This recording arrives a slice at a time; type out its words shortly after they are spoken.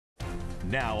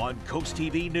Now on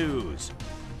CoastTV News.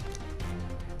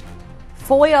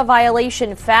 FOIA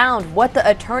violation found. What the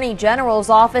Attorney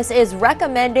General's office is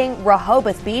recommending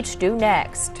Rehoboth Beach do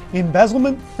next.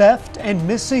 Embezzlement, theft, and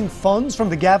missing funds from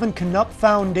the Gavin Knupp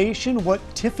Foundation. What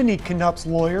Tiffany Knupp's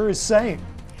lawyer is saying.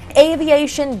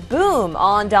 Aviation boom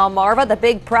on Delmarva, the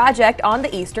big project on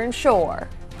the eastern shore.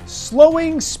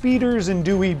 Slowing speeders in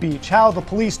Dewey Beach. How the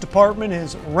police department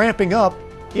is ramping up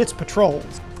its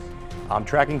patrols. I'm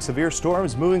tracking severe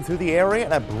storms moving through the area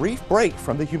and a brief break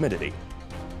from the humidity.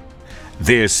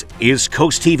 This is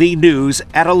CoastTV News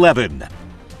at 11.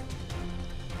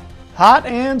 Hot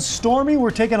and stormy.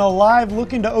 We're taking a live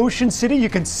look into Ocean City. You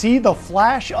can see the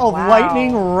flash of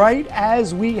lightning right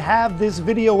as we have this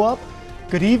video up.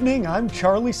 Good evening. I'm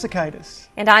Charlie Sakaitis.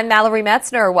 And I'm Mallory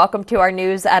Metzner. Welcome to our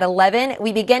News at 11.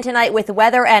 We begin tonight with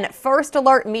weather and First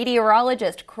Alert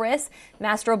meteorologist Chris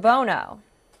Mastrobono.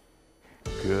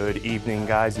 Good evening,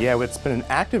 guys. Yeah, it's been an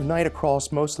active night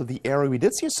across most of the area. We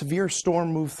did see a severe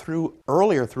storm move through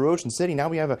earlier through Ocean City. Now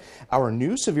we have our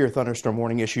new severe thunderstorm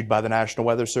warning issued by the National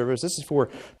Weather Service. This is for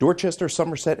Dorchester,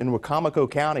 Somerset, and Wicomico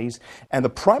counties. And the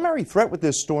primary threat with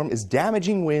this storm is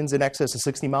damaging winds in excess of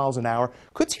 60 miles an hour.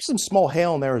 Could see some small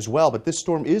hail in there as well, but this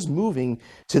storm is moving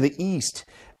to the east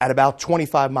at about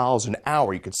 25 miles an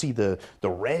hour. You can see the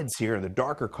reds here and the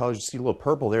darker colors. You see a little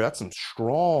purple there. That's some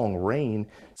strong rain,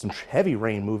 some heavy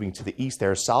rain moving to the east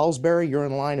there. Salisbury, you're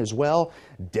in line as well.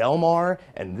 Delmar,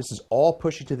 and this is all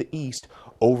pushing to the east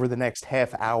over the next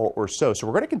half hour or so. So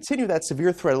we're going to continue that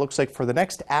severe threat, it looks like, for the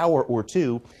next hour or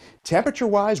two.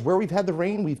 Temperature-wise, where we've had the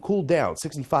rain, we've cooled down.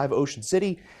 65 Ocean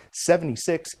City,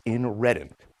 76 in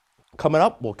Redding. Coming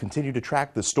up, we'll continue to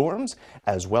track the storms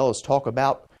as well as talk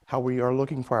about how we are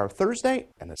looking for our Thursday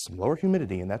and some lower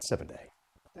humidity in that 7-day.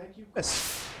 Thank you.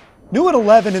 New at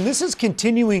 11, and this is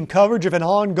continuing coverage of an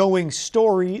ongoing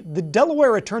story. The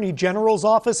Delaware Attorney General's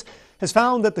office has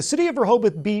found that the City of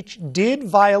Rehoboth Beach did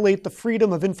violate the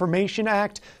Freedom of Information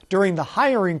Act during the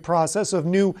hiring process of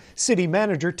new city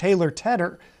manager Taylor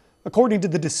Tedder. According to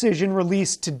the decision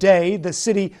released today, the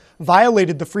city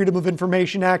violated the Freedom of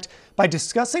Information Act by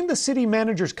discussing the city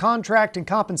manager's contract and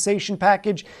compensation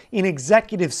package in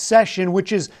executive session,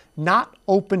 which is not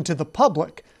open to the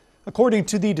public. According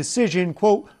to the decision,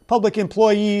 quote, public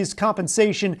employees'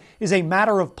 compensation is a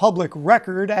matter of public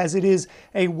record, as it is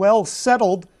a well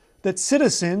settled that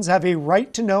citizens have a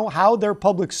right to know how their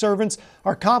public servants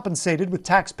are compensated with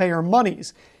taxpayer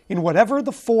monies, in whatever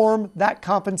the form that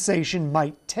compensation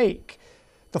might take.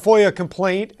 The FOIA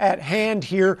complaint at hand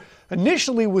here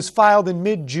initially was filed in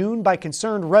mid-June by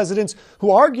concerned residents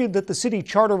who argued that the city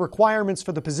charter requirements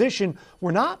for the position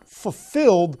were not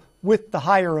fulfilled with the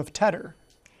hire of Tedder.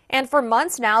 And for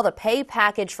months now, the pay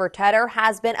package for Tedder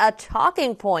has been a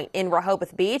talking point in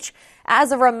Rehoboth Beach.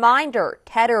 As a reminder,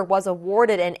 Tedder was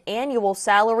awarded an annual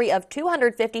salary of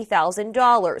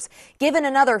 $250,000, given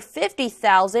another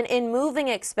 $50,000 in moving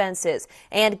expenses,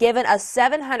 and given a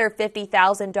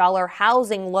 $750,000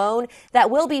 housing loan that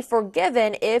will be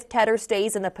forgiven if Tedder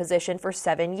stays in the position for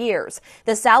 7 years.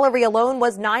 The salary alone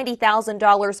was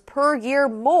 $90,000 per year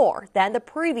more than the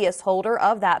previous holder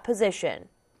of that position.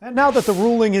 And now that the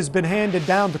ruling has been handed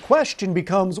down, the question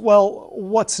becomes, well,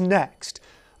 what's next?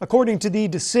 According to the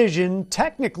decision,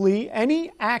 technically, any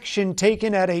action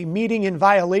taken at a meeting in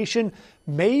violation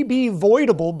may be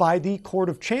voidable by the Court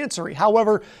of Chancery.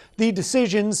 However, the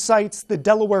decision cites the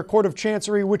Delaware Court of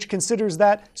Chancery, which considers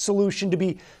that solution to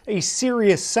be a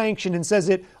serious sanction and says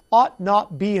it ought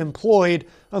not be employed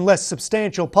unless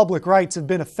substantial public rights have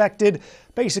been affected.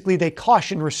 Basically, they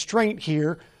caution restraint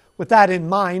here. With that in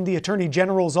mind, the Attorney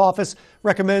General's office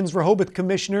recommends Rehoboth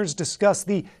commissioners discuss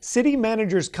the city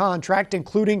manager's contract,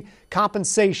 including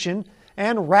compensation,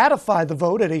 and ratify the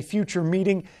vote at a future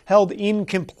meeting held in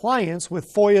compliance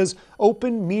with FOIA's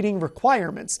open meeting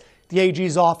requirements. The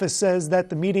AG's office says that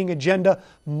the meeting agenda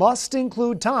must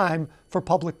include time for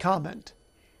public comment.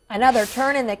 Another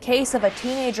turn in the case of a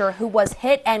teenager who was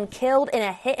hit and killed in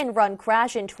a hit-and-run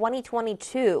crash in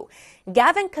 2022.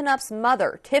 Gavin Knupp's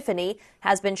mother, Tiffany,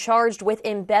 has been charged with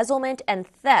embezzlement and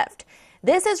theft.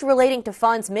 This is relating to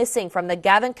funds missing from the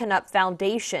Gavin Knupp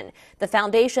Foundation. The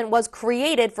foundation was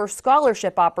created for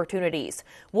scholarship opportunities.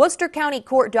 Worcester County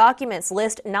court documents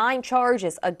list 9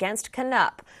 charges against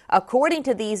Knupp. According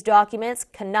to these documents,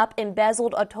 Knupp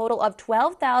embezzled a total of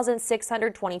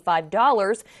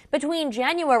 $12,625 between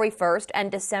January 1st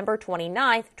and December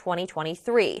 29th,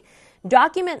 2023.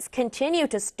 Documents continue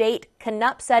to state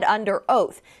Knupp said under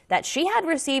oath that she had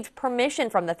received permission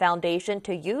from the foundation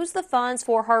to use the funds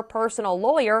for her personal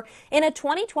lawyer in a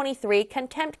 2023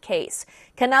 contempt case.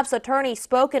 Knupp's attorney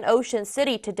spoke in Ocean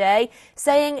City today,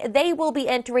 saying they will be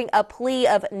entering a plea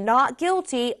of not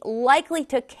guilty, likely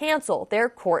to cancel their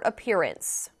court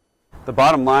appearance. The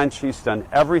bottom line, she's done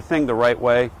everything the right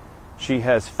way. She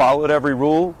has followed every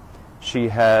rule. She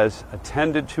has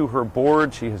attended to her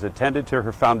board. She has attended to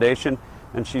her foundation,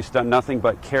 and she's done nothing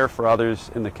but care for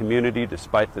others in the community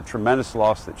despite the tremendous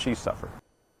loss that she suffered.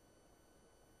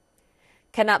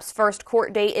 Knupp's first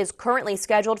court date is currently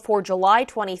scheduled for July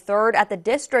 23rd at the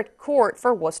District Court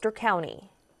for Worcester County.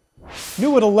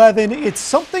 New at 11, it's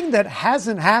something that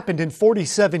hasn't happened in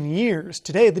 47 years.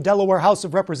 Today, the Delaware House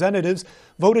of Representatives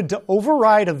voted to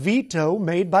override a veto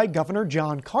made by Governor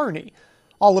John Carney.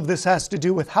 All of this has to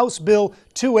do with House Bill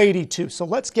 282. So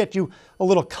let's get you a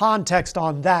little context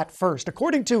on that first.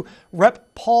 According to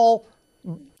Rep. Paul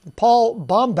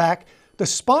Bombach, the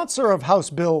sponsor of House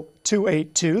Bill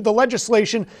 282, the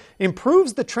legislation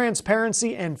improves the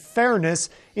transparency and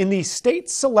fairness in the state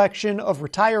selection of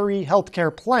retiree health care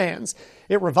plans.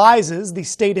 It revises the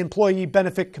State Employee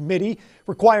Benefit Committee,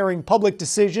 requiring public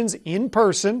decisions in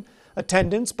person,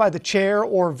 attendance by the chair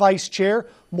or vice chair,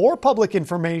 more public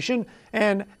information,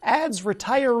 and adds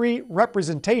retiree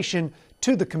representation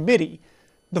to the committee.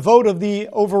 The vote of the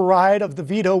override of the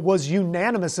veto was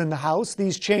unanimous in the House.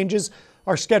 These changes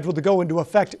are scheduled to go into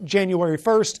effect January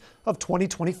 1st of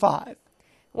 2025.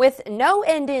 With no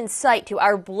end in sight to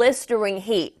our blistering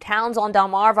heat, towns on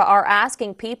Delmarva are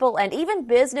asking people and even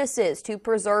businesses to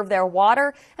preserve their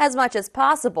water as much as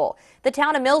possible. The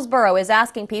town of Millsboro is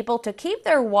asking people to keep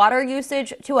their water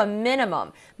usage to a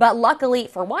minimum. But luckily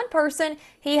for one person,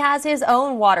 he has his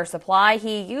own water supply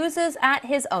he uses at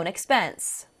his own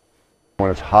expense.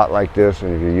 When it's hot like this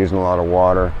and if you're using a lot of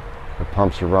water, the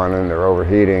pumps are running, they're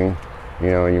overheating,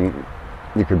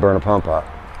 you could burn a pump out.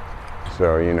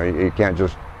 So, you can't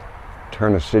just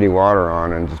turn the city water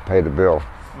on and just pay the bill.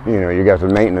 You got the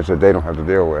maintenance that they don't have to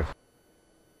deal with.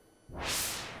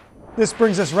 This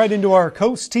brings us right into our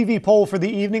Coast TV poll for the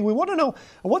evening. We want to know,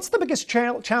 what's the biggest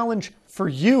challenge for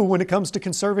you when it comes to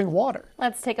conserving water?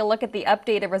 Let's take a look at the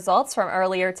updated results from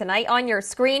earlier tonight. On your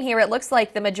screen here, it looks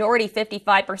like the majority,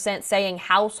 55%, saying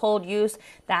household use.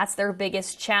 That's their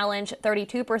biggest challenge.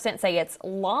 32% say it's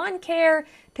lawn care,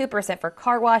 2% for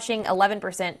car washing,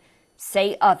 11%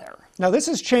 say other. Now, this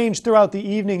has changed throughout the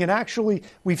evening, and actually,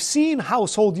 we've seen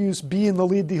household use be in the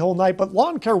lead the whole night, but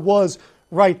lawn care was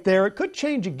right there. It could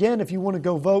change again if you want to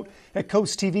go vote at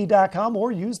CoastTV.com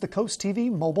or use the Coast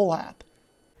TV mobile app.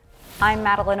 I'm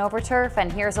Madeline Overturf,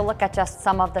 and here's a look at just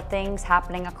some of the things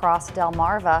happening across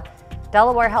Delmarva.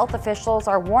 Delaware health officials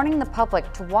are warning the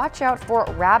public to watch out for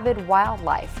rabid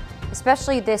wildlife.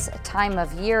 Especially this time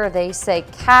of year, they say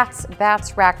cats,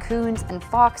 bats, raccoons, and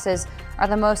foxes are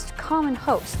the most common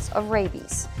hosts of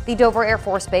rabies. The Dover Air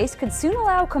Force Base could soon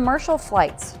allow commercial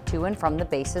flights to and from the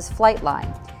base's flight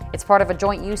line. It's part of a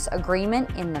joint use agreement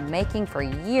in the making for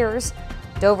years.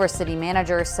 Dover city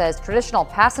manager says traditional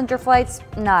passenger flights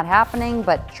not happening,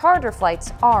 but charter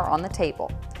flights are on the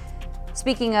table.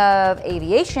 Speaking of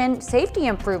aviation, safety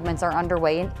improvements are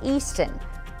underway in Easton.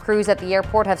 Crews at the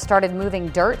airport have started moving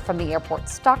dirt from the airport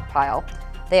stockpile.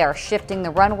 They are shifting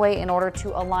the runway in order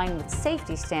to align with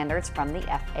safety standards from the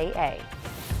FAA.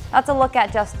 That's a look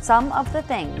at just some of the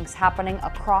things happening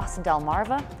across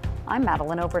Delmarva. I'm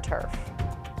Madeline Overturf.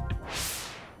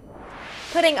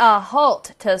 Putting a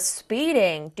halt to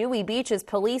speeding. Dewey Beach's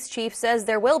police chief says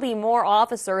there will be more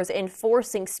officers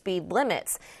enforcing speed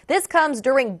limits. This comes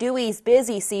during Dewey's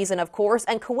busy season, of course,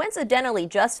 and coincidentally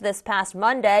just this past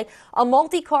Monday, a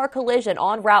multi-car collision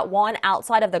on Route 1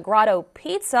 outside of the Grotto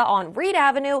Pizza on Reed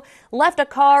Avenue left a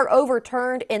car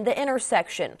overturned in the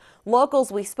intersection.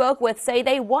 Locals we spoke with say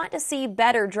they want to see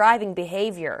better driving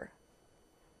behavior.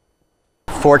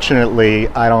 Fortunately,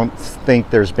 I don't think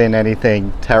there's been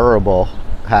anything terrible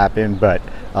happen, but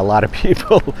a lot of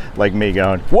people like me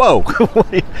going, whoa,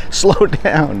 slow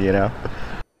down,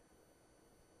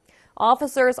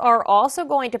 Officers are also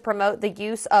going to promote the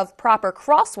use of proper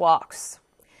crosswalks.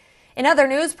 In other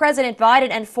news, President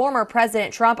Biden and former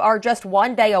President Trump are just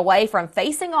one day away from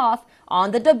facing off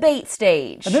on the debate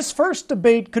stage. And this first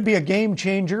debate could be a game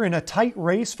changer in a tight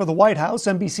race for the White House.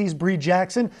 NBC's Bree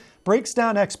Jackson breaks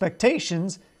down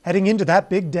expectations heading into that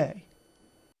big day.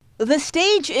 The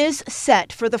stage is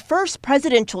set for the first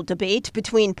presidential debate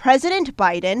between President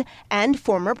Biden and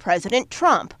former President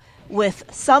Trump, with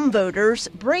some voters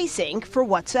bracing for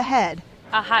what's ahead.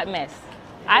 A hot mess.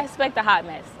 I expect a hot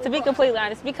mess, to be completely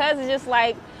honest, because it's just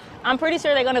like, I'm pretty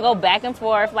sure they're going to go back and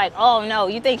forth like, oh no,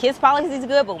 you think his policy is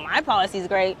good, but my policy is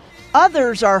great.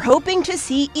 Others are hoping to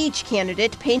see each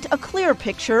candidate paint a clear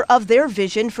picture of their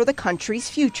vision for the country's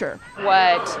future.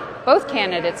 What both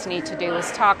candidates need to do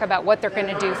is talk about what they're going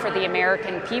to do for the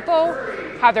American people,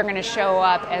 how they're going to show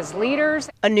up as leaders.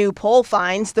 A new poll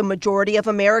finds the majority of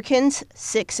Americans,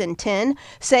 6 in 10,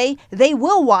 say they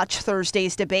will watch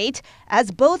Thursday's debate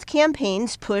as both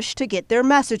campaigns push to get their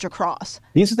message across.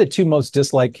 These are the two most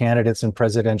disliked candidates in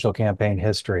presidential campaign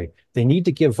history. They need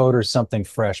to give voters something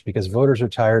fresh because voters are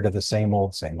tired of the same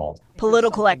old, same old.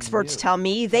 Political experts tell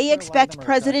me they expect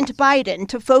President Biden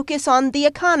to focus on the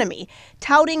economy,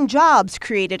 touting jobs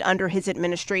created under his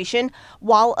administration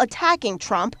while attacking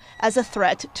Trump as a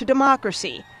threat to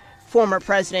democracy. Former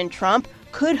President Trump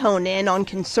could hone in on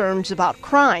concerns about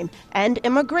crime and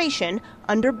immigration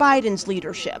under Biden's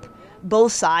leadership.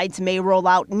 Both sides may roll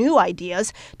out new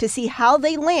ideas to see how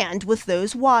they land with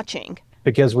those watching.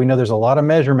 Because we know there's a lot of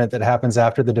measurement that happens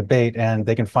after the debate, and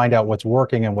they can find out what's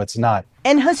working and what's not.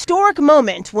 An historic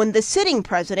moment when the sitting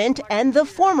president and the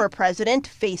former president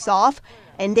face off,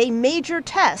 and a major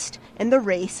test in the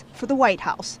race for the White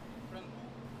House.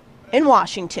 In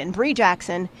Washington, Bree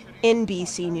Jackson,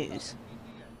 NBC News.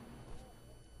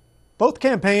 Both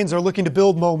campaigns are looking to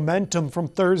build momentum from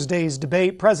Thursday's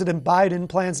debate. President Biden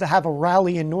plans to have a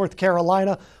rally in North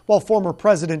Carolina, while former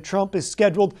President Trump is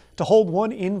scheduled to hold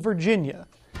one in Virginia.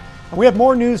 And we have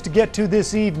more news to get to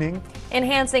this evening.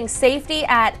 Enhancing safety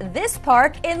at this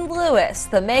park in Lewis.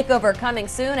 The makeover coming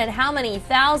soon, and how many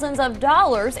thousands of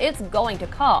dollars it's going to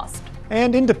cost.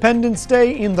 And Independence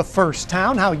Day in the first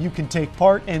town, how you can take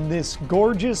part in this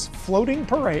gorgeous floating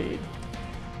parade.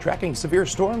 Tracking severe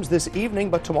storms this evening,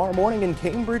 but tomorrow morning in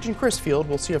Cambridge and Crisfield,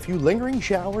 we'll see a few lingering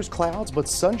showers, clouds, but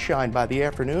sunshine by the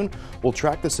afternoon. We'll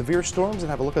track the severe storms and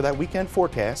have a look at that weekend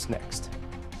forecast next.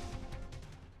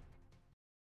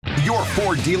 Your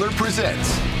Ford dealer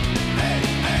presents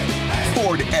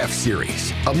Ford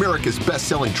F-Series, America's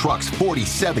best-selling trucks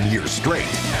 47 years straight.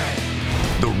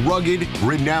 The rugged,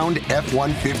 renowned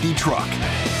F-150 truck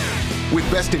with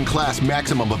best-in-class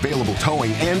maximum available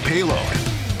towing and payload.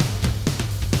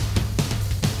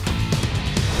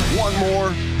 Want more?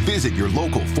 Visit your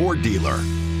local Ford dealer.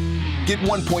 Get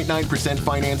 1.9%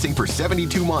 financing for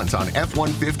 72 months on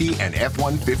F-150 and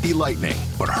F-150 Lightning.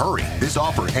 But hurry, this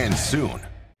offer ends soon.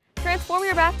 Transform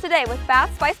your bath today with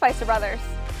Baths by Spicer Brothers.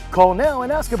 Call now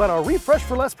and ask about our Refresh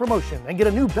for Less promotion and get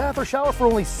a new bath or shower for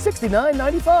only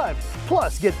 $69.95.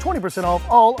 Plus, get 20% off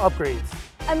all upgrades.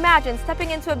 Imagine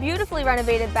stepping into a beautifully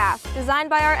renovated bath designed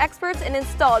by our experts and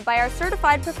installed by our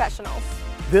certified professionals.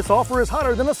 This offer is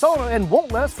hotter than a sauna and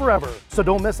won't last forever. So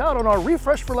don't miss out on our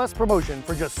Refresh for Less promotion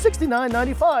for just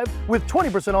 $69.95 with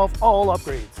 20% off all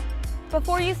upgrades.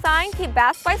 Before you sign, keep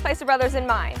Baths by Spicer Brothers in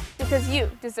mind, because you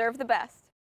deserve the best.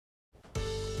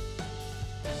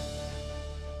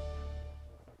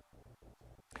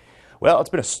 Well, it's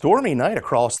been a stormy night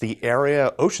across the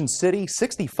area. Ocean City,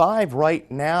 65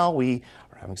 right now. We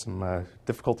are having some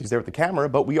difficulties there with the camera,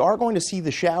 but we are going to see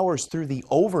the showers through the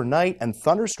overnight and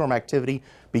thunderstorm activity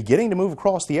beginning to move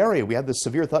across the area. We had the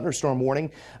severe thunderstorm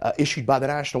warning issued by the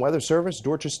National Weather Service,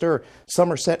 Dorchester,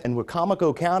 Somerset, and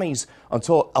Wicomico counties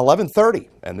until 11:30.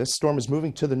 And this storm is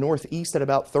moving to the northeast at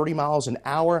about 30 miles an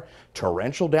hour.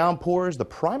 Torrential downpours. The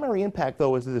primary impact,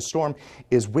 though, of this storm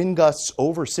is wind gusts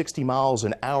over 60 miles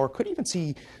an hour. Could even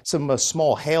see some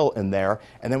small hail in there.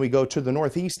 And then we go to the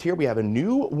northeast here. We have a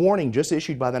new warning just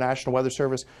issued by the National Weather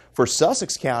Service for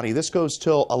Sussex County. This goes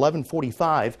till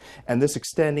 11:45, and this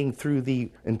extending through the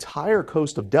entire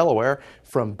coast of Delaware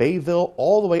from Bayville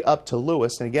all the way up to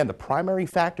Lewis. And again, the primary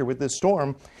factor with this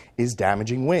storm is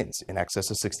damaging winds in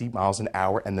excess of 60 miles an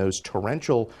hour and those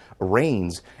torrential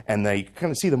rains. And they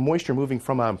kind of see the moisture moving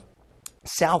from a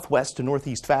southwest to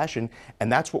northeast fashion,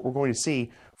 and that's what we're going to see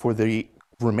for the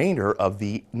remainder of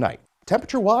the night.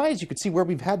 Temperature-wise, you can see where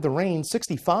we've had the rain.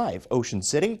 65 Ocean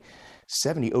City,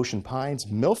 70 Ocean Pines,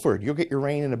 Milford. You'll get your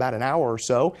rain in about an hour or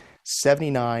so.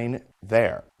 79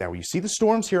 there. Now, you see the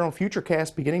storms here on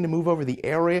Futurecast beginning to move over the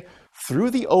area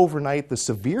through the overnight. The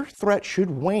severe threat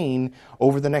should wane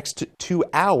over the next 2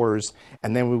 hours,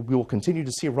 and then we will continue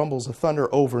to see rumbles of thunder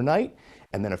overnight,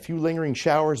 and then a few lingering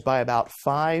showers by about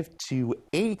 5 to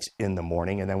 8 in the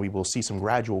morning, and then we will see some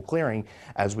gradual clearing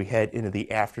as we head into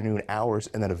the afternoon hours,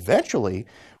 and then eventually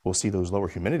we'll see those lower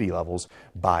humidity levels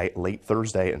by late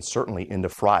Thursday and certainly into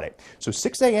Friday. So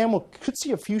 6 a.m. we could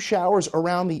see a few showers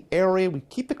around the area. We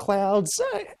keep the clouds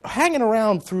hanging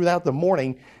around throughout the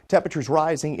morning Temperatures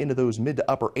rising into those mid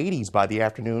to upper 80s by the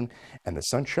afternoon, and the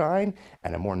sunshine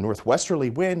and a more northwesterly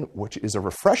wind, which is a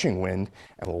refreshing wind,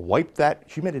 and will wipe that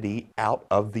humidity out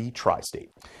of the tri-state.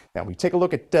 Now we take a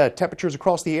look at temperatures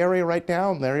across the area right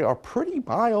now, and they are pretty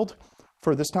mild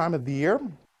for this time of the year.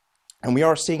 And we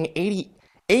are seeing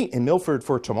 88 in Milford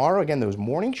for tomorrow. Again, those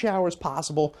morning showers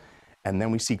possible. And then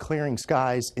we see clearing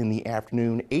skies in the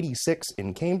afternoon, 86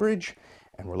 in Cambridge.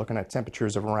 And we're looking at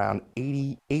temperatures of around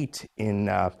 88 in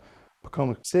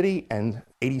Pocomoke City and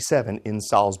 87 in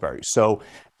Salisbury. So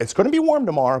it's going to be warm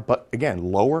tomorrow, but again,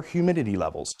 lower humidity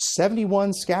levels.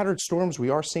 71 scattered storms.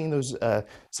 We are seeing those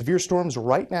severe storms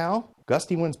right now.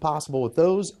 Gusty winds possible with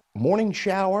those. Morning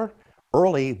shower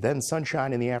early, then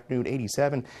sunshine in the afternoon,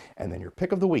 87. And then your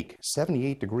pick of the week,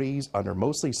 78 degrees under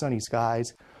mostly sunny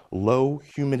skies. Low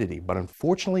humidity, but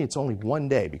unfortunately it's only one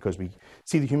day because we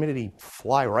see the humidity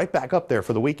fly right back up there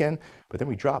for the weekend, but then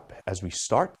we drop as we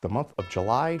start the month of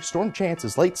July. Storm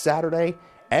chances late Saturday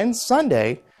and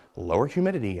Sunday, lower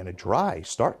humidity and a dry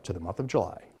start to the month of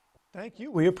July. Thank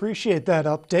you. We appreciate that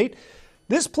update.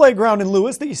 This playground in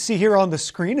Lewis that you see here on the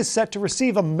screen is set to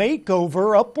receive a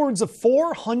makeover upwards of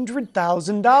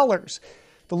 $400,000.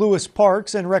 The Lewis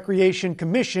Parks and Recreation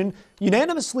Commission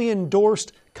unanimously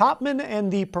endorsed Kopman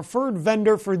and the preferred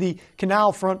vendor for the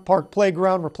Canal Front Park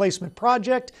Playground Replacement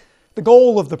Project. The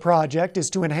goal of the project is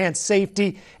to enhance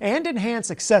safety and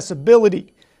enhance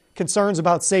accessibility. Concerns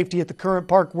about safety at the current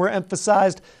park were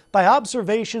emphasized by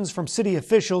observations from city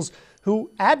officials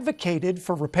who advocated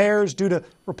for repairs due to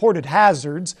reported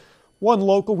hazards. One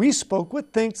local we spoke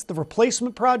with thinks the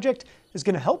replacement project is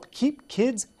going to help keep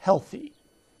kids healthy.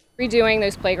 Redoing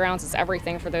those playgrounds is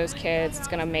everything for those kids. It's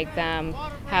going to make them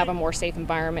have a more safe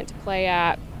environment to play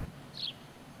at.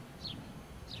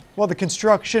 While the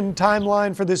construction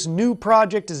timeline for this new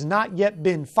project has not yet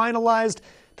been finalized,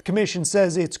 the commission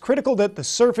says it's critical that the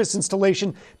surface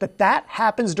installation that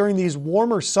happens during these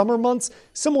warmer summer months,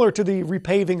 similar to the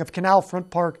repaving of Canal Front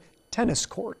Park tennis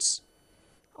courts.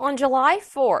 On July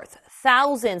 4th,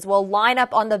 thousands will line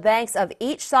up on the banks of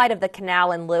each side of the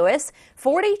canal in Lewis.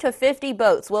 40 to 50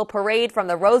 boats will parade from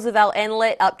the Roosevelt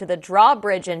Inlet up to the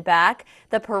drawbridge and back.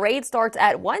 The parade starts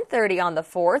at 1:30 on the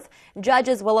 4th.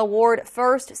 Judges will award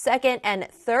first, second, and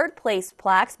third place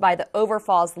plaques by the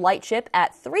Overfalls Lightship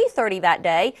at 3:30 that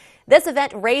day. This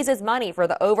event raises money for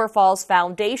the Overfalls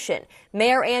Foundation.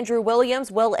 Mayor Andrew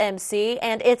Williams will MC,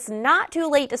 and it's not too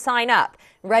late to sign up.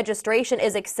 Registration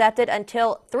is accepted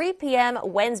until 3 p.m.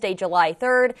 Wednesday, July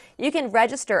 3rd. You can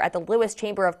register at the Lewis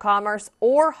Chamber of Commerce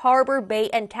or Harbor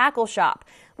Bait and Tackle Shop.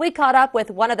 We caught up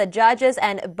with one of the judges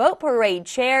and boat parade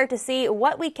chair to see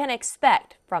what we can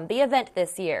expect from the event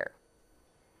this year.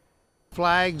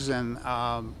 Flags and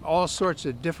all sorts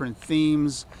of different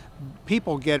themes.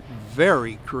 People get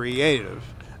very creative.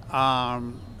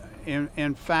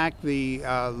 In fact, the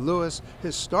Lewis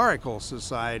Historical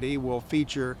Society will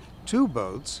feature 2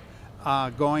 boats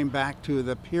going back to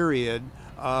the period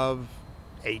of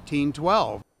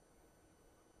 1812.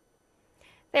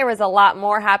 There is a lot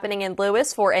more happening in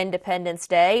Lewis for Independence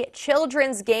Day.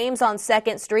 Children's games on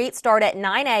 2nd Street start at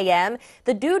 9 a.m.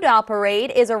 The Doodah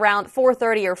Parade is around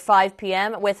 4:30 or 5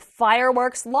 p.m. with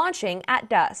fireworks launching at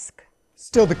dusk.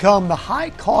 Still to come, the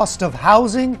high cost of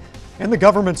housing and the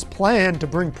government's plan to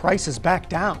bring prices back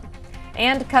down.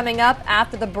 And coming up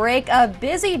after the break, a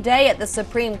busy day at the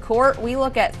Supreme Court. We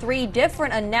look at 3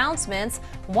 different announcements,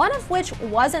 one of which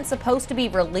wasn't supposed to be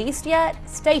released yet.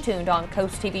 Stay tuned on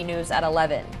Coast TV News at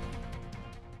 11.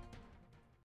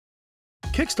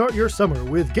 Kickstart your summer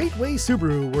with Gateway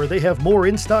Subaru, where they have more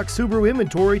in-stock Subaru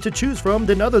inventory to choose from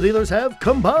than other dealers have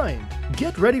combined.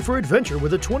 Get ready for adventure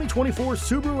with a 2024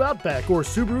 Subaru Outback or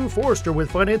Subaru Forester with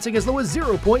financing as low as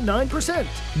 0.9%.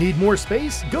 Need more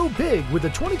space? Go big with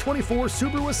the 2024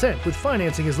 Subaru Ascent with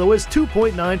financing as low as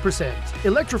 2.9%.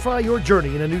 Electrify your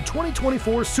journey in a new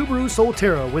 2024 Subaru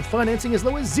Solterra with financing as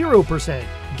low as 0%.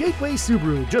 Gateway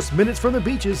Subaru, just minutes from the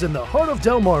beaches in the heart of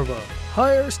Delmarva.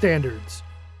 Higher standards.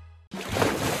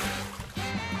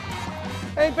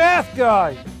 Hey, bath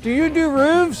guy, do you do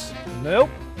roofs? Nope.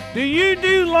 Do you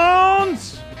do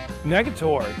lawns?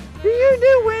 Negatory. Do you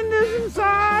do windows and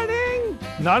siding?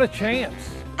 Not a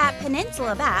chance. At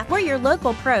Peninsula Bath, we're your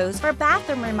local pros for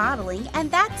bathroom remodeling,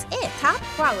 and that's it. Top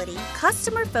quality,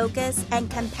 customer focused, and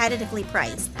competitively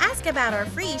priced. Ask about our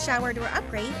free shower door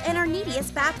upgrade and our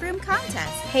neediest bathroom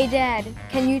contest. Hey, Dad,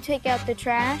 can you take out the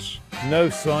trash? No,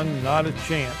 son, not a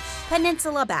chance.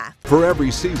 Peninsula Bath. For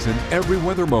every season, every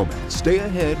weather moment, stay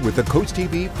ahead with the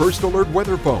CoastTV First Alert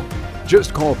Weather Phone.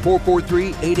 Just call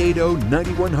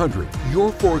 443-880-9100.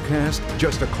 Your forecast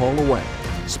just a call away.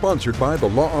 Sponsored by the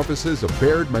law offices of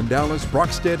Baird, Mandalis,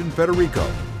 Brockstead, and Federico.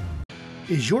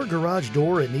 Is your garage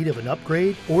door in need of an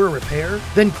upgrade or a repair?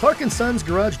 Then Clark & Sons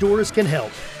Garage Doors can help.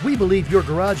 We believe your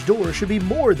garage door should be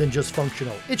more than just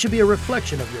functional. It should be a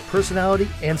reflection of your personality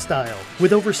and style.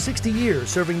 With over 60 years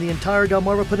serving the entire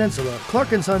Delmarva Peninsula, Clark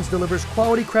 & Sons delivers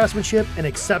quality craftsmanship and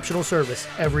exceptional service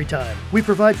every time. We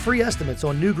provide free estimates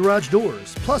on new garage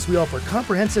doors. Plus, we offer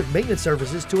comprehensive maintenance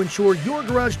services to ensure your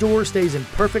garage door stays in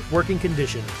perfect working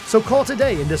condition. So call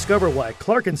today and discover why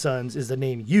Clark & Sons is the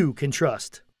name you can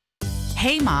trust.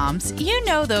 Hey moms, you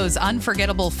know those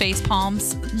unforgettable face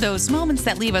palms? Those moments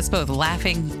that leave us both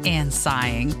laughing and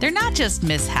sighing. They're not just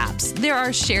mishaps, there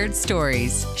are shared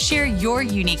stories. Share your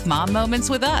unique mom moments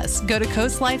with us. Go to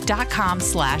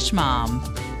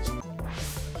coastlife.com/mom.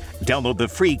 Download the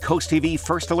free Coast TV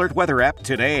First Alert Weather app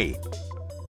today.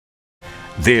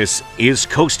 This is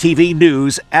Coast TV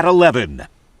News at 11.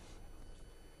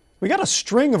 We got a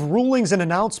string of rulings and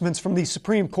announcements from the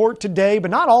Supreme Court today,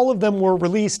 but not all of them were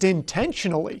released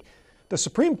intentionally. The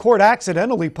Supreme Court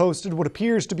accidentally posted what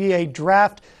appears to be a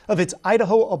draft of its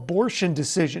Idaho abortion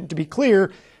decision. To be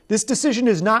clear, this decision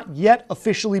has not yet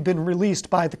officially been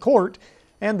released by the court,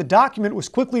 and the document was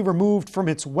quickly removed from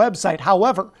its website.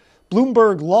 However,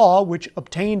 Bloomberg Law, which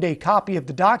obtained a copy of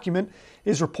the document,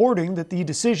 is reporting that the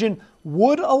decision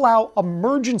would allow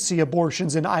emergency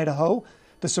abortions in Idaho.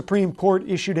 The Supreme Court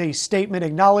issued a statement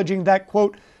acknowledging that,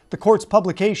 quote, the court's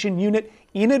publication unit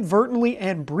inadvertently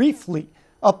and briefly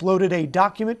uploaded a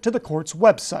document to the court's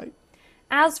website.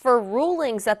 As for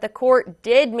rulings that the court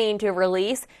did mean to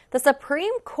release, the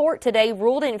Supreme Court today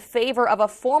ruled in favor of a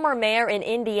former mayor in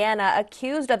Indiana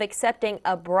accused of accepting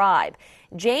a bribe.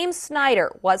 James Snyder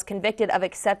was convicted of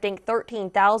accepting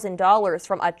 $13,000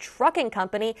 from a trucking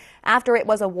company after it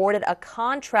was awarded a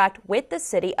contract with the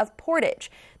city of Portage.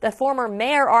 The former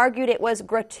mayor argued it was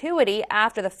gratuity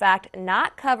after the fact,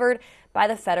 not covered by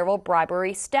the federal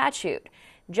bribery statute.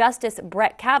 Justice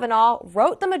Brett Kavanaugh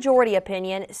wrote the majority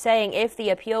opinion, saying if the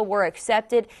appeal were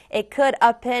accepted, it could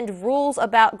upend rules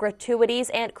about gratuities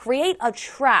and create a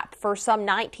trap for some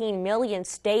 19 million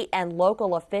state and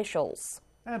local officials.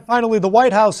 And finally, the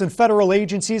White House and federal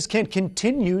agencies can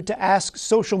continue to ask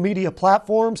social media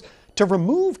platforms to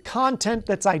remove content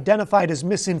that's identified as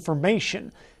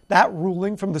misinformation. That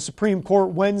ruling from the Supreme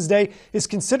Court Wednesday is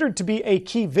considered to be a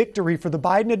key victory for the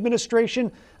Biden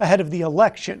administration ahead of the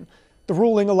election. The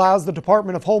ruling allows the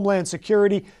Department of Homeland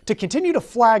Security to continue to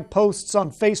flag posts on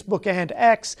Facebook and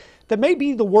X that may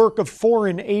be the work of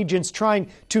foreign agents trying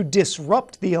to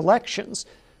disrupt the elections.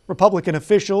 Republican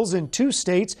officials in 2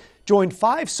 states joined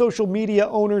 5 social media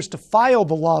owners to file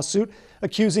the lawsuit,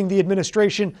 accusing the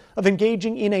administration of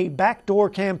engaging in a backdoor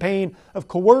campaign of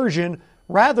coercion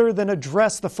rather than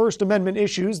address the First Amendment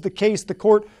issues. The case, the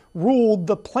court ruled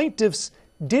the plaintiffs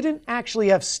didn't actually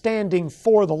have standing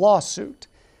for the lawsuit.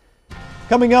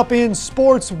 Coming up in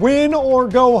sports, win or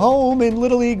go home in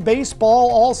Little League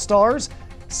Baseball All-Stars.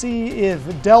 See if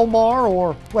Delmar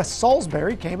or West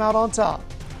Salisbury came out on top.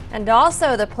 And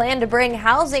also the plan to bring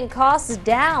housing costs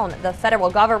down. The federal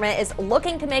government is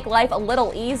looking to make life a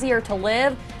little easier to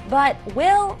live, but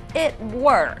will it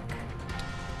work?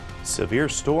 Severe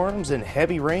storms and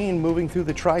heavy rain moving through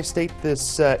the tri-state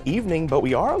this evening, but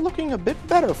we are looking a bit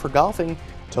better for golfing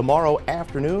tomorrow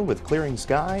afternoon with clearing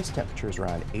skies. Temperatures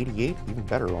around 88, even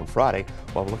better on Friday.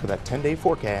 While we look at that 10-day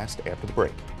forecast after the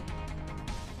break.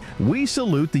 We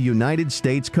salute the United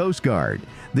States Coast Guard.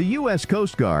 The U.S.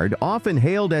 Coast Guard, often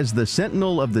hailed as the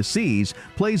Sentinel of the Seas,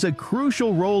 plays a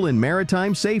crucial role in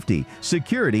maritime safety,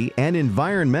 security, and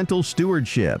environmental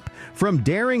stewardship. From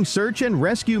daring search and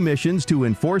rescue missions to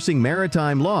enforcing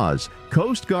maritime laws,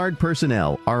 Coast Guard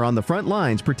personnel are on the front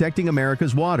lines protecting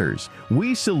America's waters.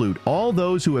 We salute all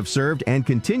those who have served and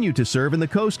continue to serve in the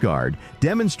Coast Guard,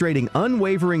 demonstrating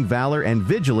unwavering valor and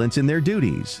vigilance in their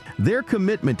duties. Their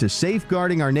commitment to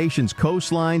safeguarding our nation's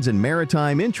coastlines and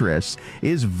maritime interests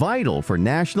is vital for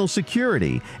national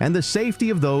security and the safety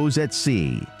of those at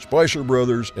sea. Spicer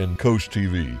Brothers and Coast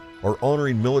TV are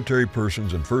honoring military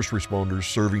persons and first responders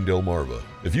serving Delmarva.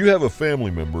 If you have a family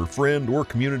member, friend, or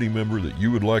community member that you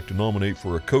would like to nominate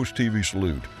for a Coast TV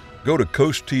salute, go to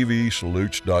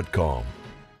coasttvsalutes.com.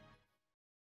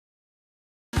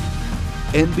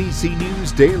 NBC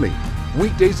News Daily,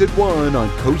 weekdays at 1 on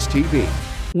Coast TV.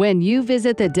 When you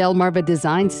visit the Delmarva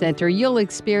Design Center, you'll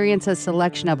experience a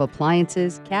selection of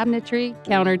appliances, cabinetry,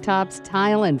 countertops,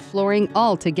 tile, and flooring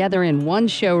all together in one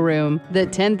showroom. The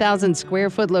 10,000 square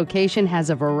foot location has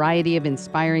a variety of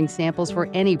inspiring samples for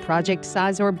any project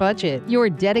size or budget. Your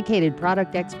dedicated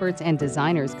product experts and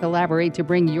designers collaborate to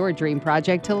bring your dream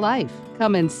project to life.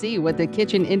 Come and see what the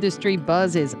kitchen industry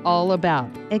buzz is all about.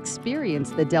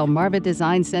 Experience the Delmarva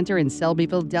Design Center in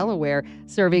Selbyville, Delaware,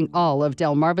 serving all of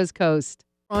Delmarva's coast.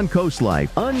 On Coast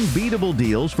Life, unbeatable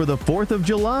deals for the 4th of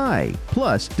July.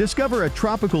 Plus, discover a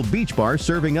tropical beach bar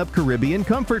serving up Caribbean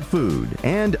comfort food.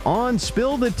 And on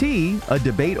Spill the Tea, a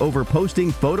debate over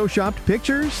posting photoshopped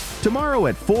pictures. Tomorrow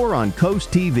at 4 on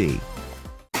Coast TV.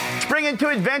 Spring into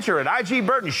adventure at IG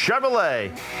Burton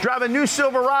Chevrolet. Drive a new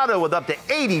Silverado with up to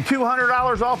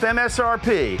 $8,200 off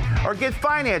MSRP. Or get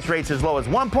finance rates as low as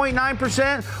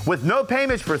 1.9% with no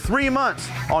payments for 3 months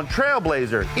on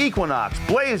Trailblazer, Equinox,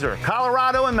 Blazer,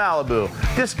 Colorado, and Malibu.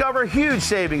 Discover huge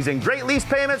savings and great lease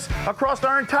payments across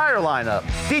our entire lineup.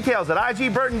 Details at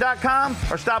igburton.com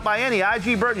or stop by any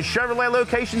IG Burton Chevrolet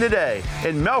location today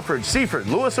in Melford, Seaford,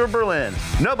 Lewis, or Berlin.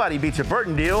 Nobody beats a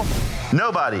Burton deal.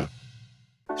 Nobody.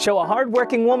 Show a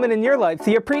hard-working woman in your life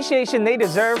the appreciation they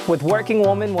deserve with Working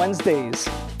Woman Wednesdays.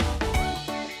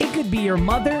 It could be your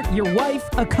mother, your wife,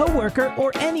 a coworker,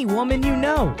 or any woman you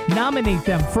know. Nominate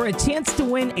them for a chance to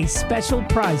win a special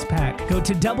prize pack. Go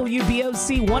to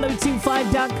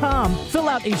WBOC1025.com, fill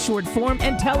out a short form,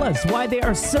 and tell us why they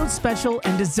are so special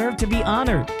and deserve to be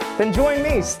honored. Then join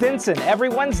me, Stinson, every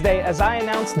Wednesday as I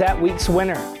announce that week's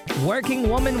winner. Working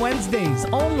Woman Wednesdays,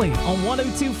 only on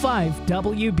 1025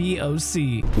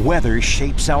 WBOC. Weather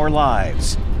shapes our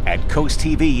lives. At Coast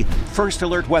TV, First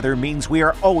Alert Weather means we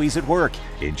are always at work,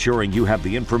 ensuring you have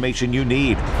the information you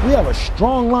need. We have a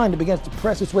strong line that begins to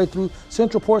press its way through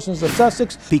central portions of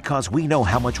Sussex. Because we know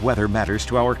how much weather matters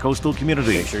to our coastal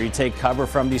community. Make sure you take cover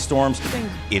from these storms.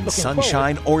 In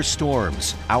sunshine or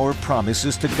storms, our promise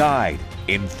is to guide,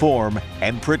 inform,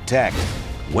 and protect.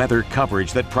 Weather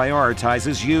coverage that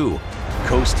prioritizes you.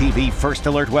 Coast TV First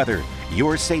Alert Weather.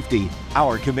 Your safety,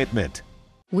 our commitment.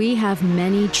 We have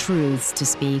many truths to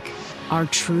speak. Our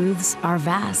truths are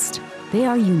vast. They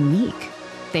are unique.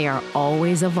 They are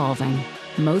always evolving.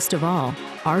 Most of all,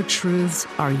 our truths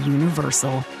are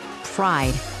universal.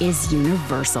 Pride is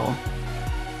universal.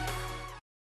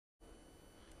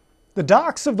 The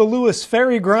docks of the Lewis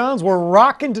Ferry grounds were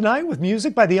rocking tonight with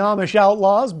music by the Amish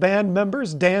Outlaws. Band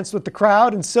members danced with the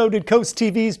crowd, and so did Coast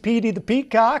TV's Petey the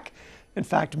Peacock. In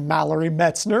fact, Mallory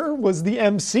Metzner was the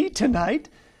MC tonight.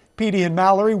 Petey and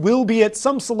Mallory will be at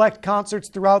some select concerts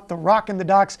throughout the Rockin' the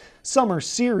Docks summer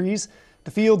series.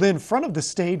 The field in front of the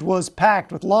stage was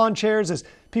packed with lawn chairs as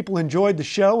people enjoyed the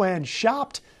show and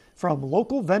shopped from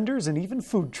local vendors and even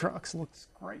food trucks. Looks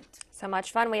great. So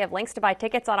much fun. We have links to buy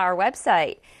tickets on our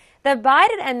website. The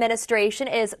Biden administration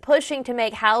is pushing to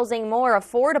make housing more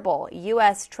affordable.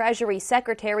 U.S. Treasury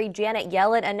Secretary Janet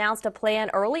Yellen announced a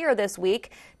plan earlier this week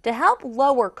to help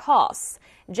lower costs.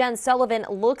 Jen Sullivan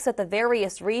looks at the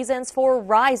various reasons for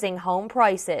rising home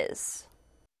prices.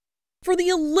 For the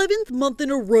 11th month in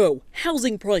a row,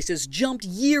 housing prices jumped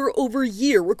year over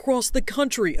year across the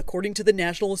country, according to the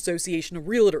National Association of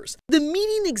Realtors. The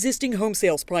median existing home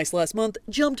sales price last month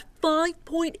jumped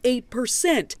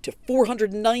 5.8% to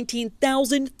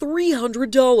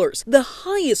 $419,300, the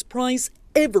highest price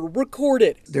ever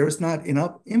recorded. There's not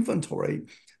enough inventory,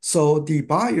 so the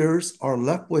buyers are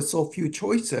left with so few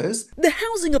choices. The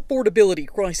housing affordability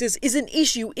crisis is an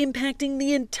issue impacting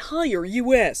the entire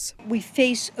U.S. We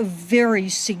face a very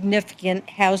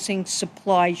significant housing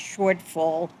supply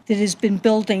shortfall that has been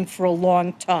building for a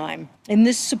long time. And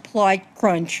this supply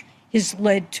crunch has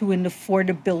led to an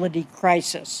affordability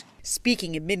crisis.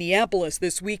 Speaking in Minneapolis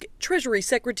this week, Treasury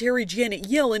Secretary Janet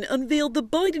Yellen unveiled the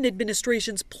Biden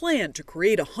administration's plan to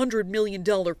create a $100 million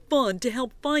fund to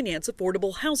help finance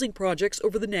affordable housing projects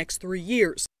over the next 3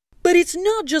 years. But it's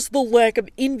not just the lack of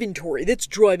inventory that's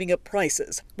driving up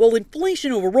prices. While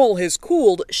inflation overall has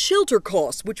cooled, shelter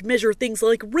costs, which measure things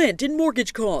like rent and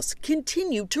mortgage costs,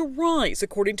 continue to rise,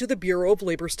 according to the Bureau of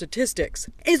Labor Statistics.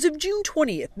 As of June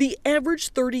 20th, the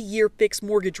average 30-year fixed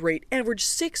mortgage rate averaged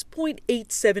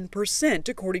 6.87%,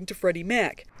 according to Freddie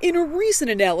Mac. In a recent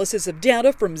analysis of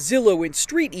data from Zillow and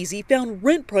StreetEasy found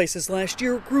rent prices last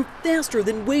year grew faster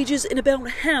than wages in about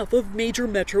half of major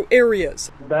metro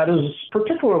areas. That is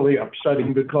particularly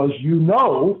upsetting because you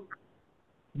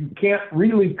can't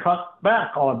really cut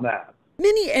back on that.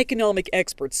 Many economic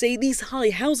experts say these high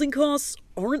housing costs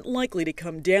aren't likely to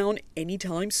come down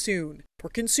anytime soon. For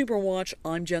Consumer Watch,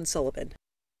 I'm Jen Sullivan.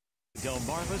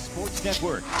 Delmarva Sports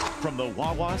Network from the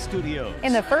Wawa Studios.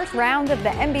 In the first round of the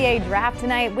NBA draft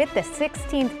tonight, with the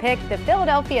 16th pick, the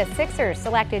Philadelphia Sixers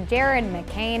selected Jared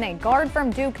McCain, a guard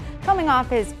from Duke, coming off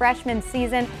his freshman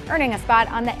season, earning a spot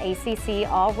on the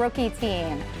ACC All-Rookie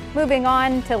team. Moving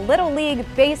on to Little League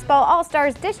Baseball,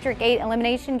 All-Stars District 8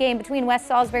 elimination game between West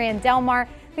Salisbury and Delmar.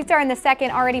 We start in the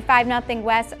second, already 5-0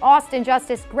 West. Austin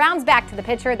Justice grounds back to the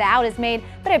pitcher. The out is made,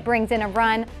 but it brings in a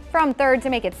run from third to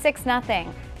make it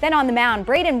 6-0. Then on the mound,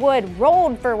 Braden Wood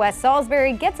rolled for West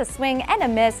Salisbury, gets a swing and a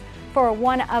miss for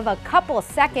one of a couple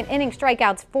second-inning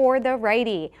strikeouts for the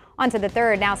righty. On to the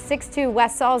third, now 6-2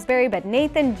 West Salisbury, but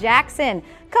Nathan Jackson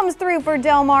comes through for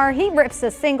Delmar. He rips a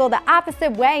single the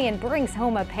opposite way and brings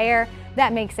home a pair.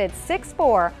 That makes it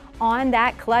 6-4 on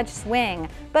that clutch swing.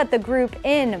 But the group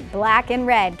in black and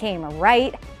red came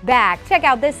right back. Check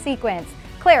out this sequence.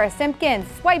 Clara Simpkins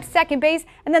swipes second base,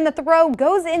 and then the throw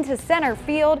goes into center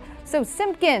field. So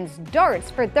Simpkins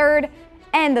darts for third,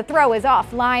 and the throw is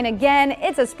offline again.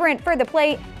 It's a sprint for the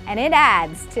plate, and it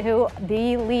adds to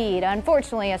the lead.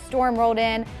 Unfortunately, a storm rolled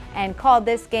in and called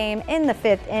this game in the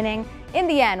 5th inning. In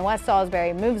the end, West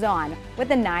Salisbury moves on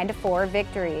with a 9-4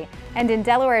 victory. And in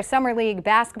Delaware Summer League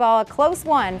basketball, a close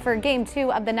one for Game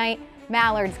 2 of the night.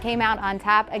 Mallards came out on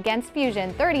top against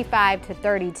Fusion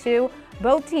 35-32.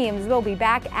 Both teams will be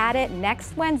back at it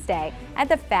next Wednesday at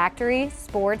the Factory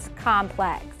Sports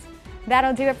Complex.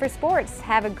 That'll do it for sports.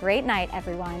 Have a great night,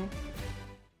 everyone.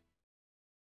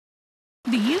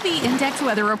 The UV Index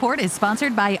Weather Report is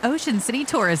sponsored by Ocean City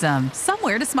Tourism.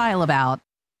 Somewhere to smile about.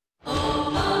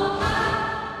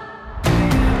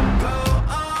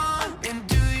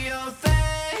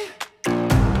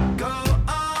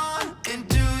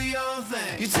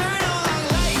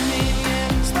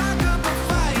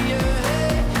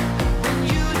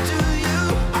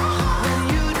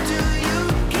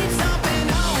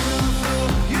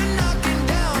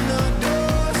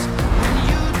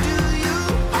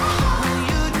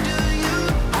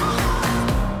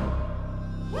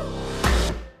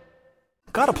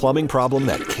 Got a plumbing problem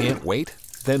that can't wait?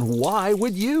 Then why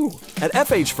would you? At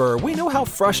FH Fur, we know how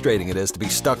frustrating it is to be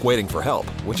stuck waiting for help,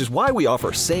 which is why we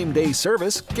offer same-day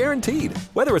service guaranteed.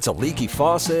 Whether it's a leaky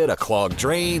faucet, a clogged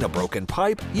drain, a broken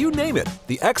pipe, you name it,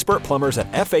 the expert plumbers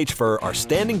at FH Fur are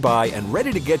standing by and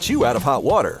ready to get you out of hot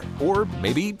water, or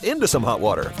maybe into some hot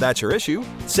water if that's your issue.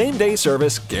 Same-day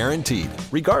service guaranteed,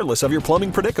 regardless of your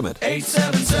plumbing predicament.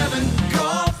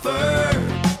 877-CALL-FUR,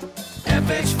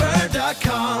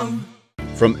 FHFur.com.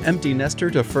 From empty nester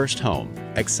to first home,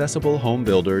 Accessible Home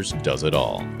Builders does it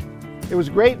all. It was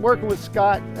great working with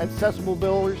Scott at Accessible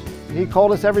Builders. He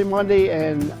called us every Monday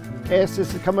and asked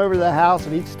us to come over to the house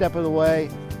at each step of the way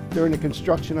during the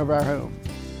construction of our home.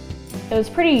 It was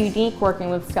pretty unique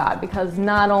working with Scott because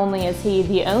not only is he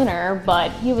the owner, but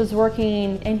he was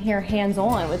working in here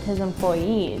hands-on with his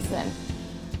employees and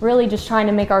really just trying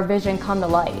to make our vision come to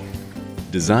life.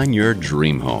 Design your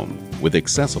dream home with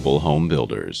Accessible Home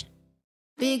Builders.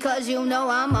 Because you know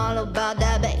I'm all about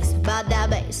that bass,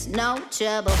 no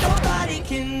trouble. Nobody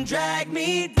can drag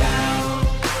me down.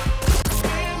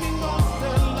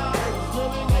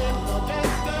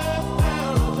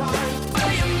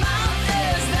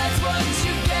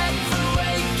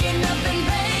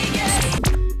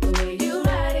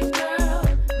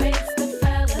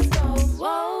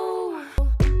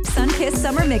 Sunkissed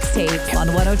Summer Mixtape on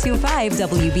 102.5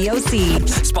 WBOC.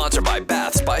 Sponsored by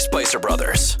Baths by Spicer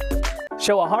Brothers.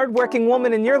 Show a hardworking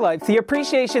woman in your life the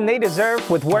appreciation they deserve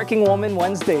with Working Woman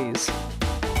Wednesdays.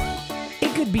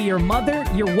 It could be your mother,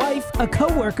 your wife, a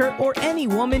coworker, or any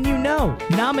woman you know.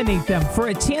 Nominate them for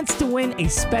a chance to win a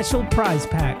special prize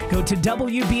pack. Go to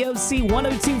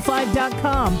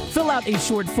WBOC1025.com, fill out a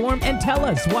short form, and tell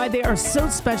us why they are so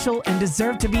special and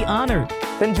deserve to be honored.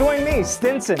 Then join me,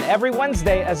 Stinson, every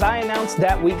Wednesday as I announce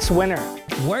that week's winner.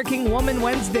 Working Woman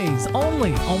Wednesdays,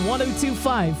 only on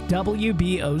 1025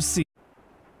 WBOC.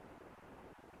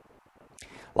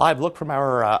 Live look from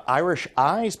our Irish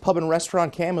Eyes Pub and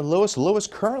Restaurant cam in Lewis. Lewis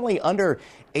currently under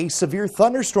a severe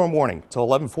thunderstorm warning till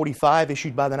 11:45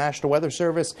 issued by the National Weather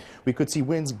Service. We could see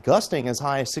winds gusting as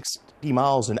high as 60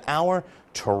 miles an hour.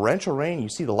 Torrential rain. You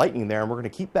see the lightning there, and we're going to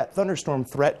keep that thunderstorm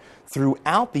threat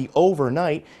throughout the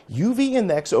overnight. UV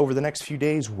index over the next few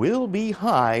days will be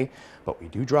high, but we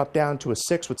do drop down to a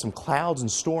 6 with some clouds and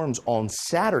storms on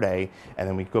Saturday, and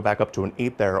then we go back up to an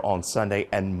 8 there on Sunday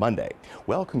and Monday.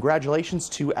 Well, congratulations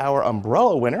to our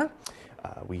umbrella winner.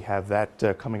 We have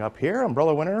that coming up here.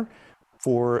 Umbrella winner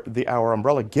for our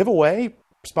umbrella giveaway,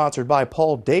 sponsored by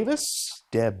Paul Davis.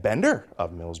 Deb Bender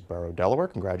of Millsboro, Delaware.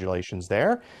 Congratulations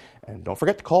there. And don't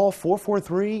forget to call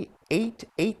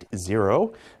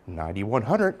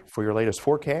 443-880-9100 for your latest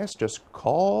forecast. Just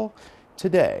call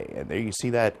today. And there you see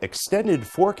that extended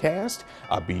forecast.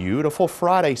 A beautiful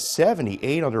Friday,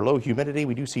 78 under low humidity.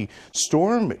 We do see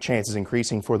storm chances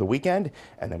increasing for the weekend.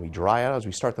 And then we dry out as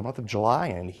we start the month of July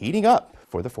and heating up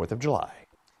for the 4th of July.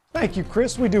 Thank you,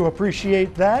 Chris. We do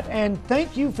appreciate that. And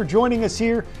thank you for joining us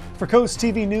here for Coast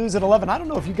TV News at 11. I don't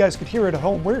know if you guys could hear it at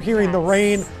home. We're hearing the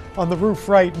rain on the roof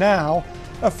right now.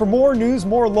 For more news,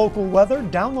 more local weather,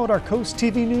 download our Coast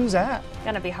TV News app. It's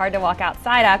going to be hard to walk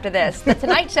outside after this. The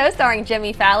Tonight Show starring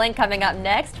Jimmy Fallon coming up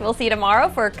next. We'll see you tomorrow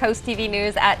for Coast TV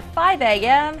News at 5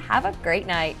 a.m. Have a great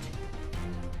night.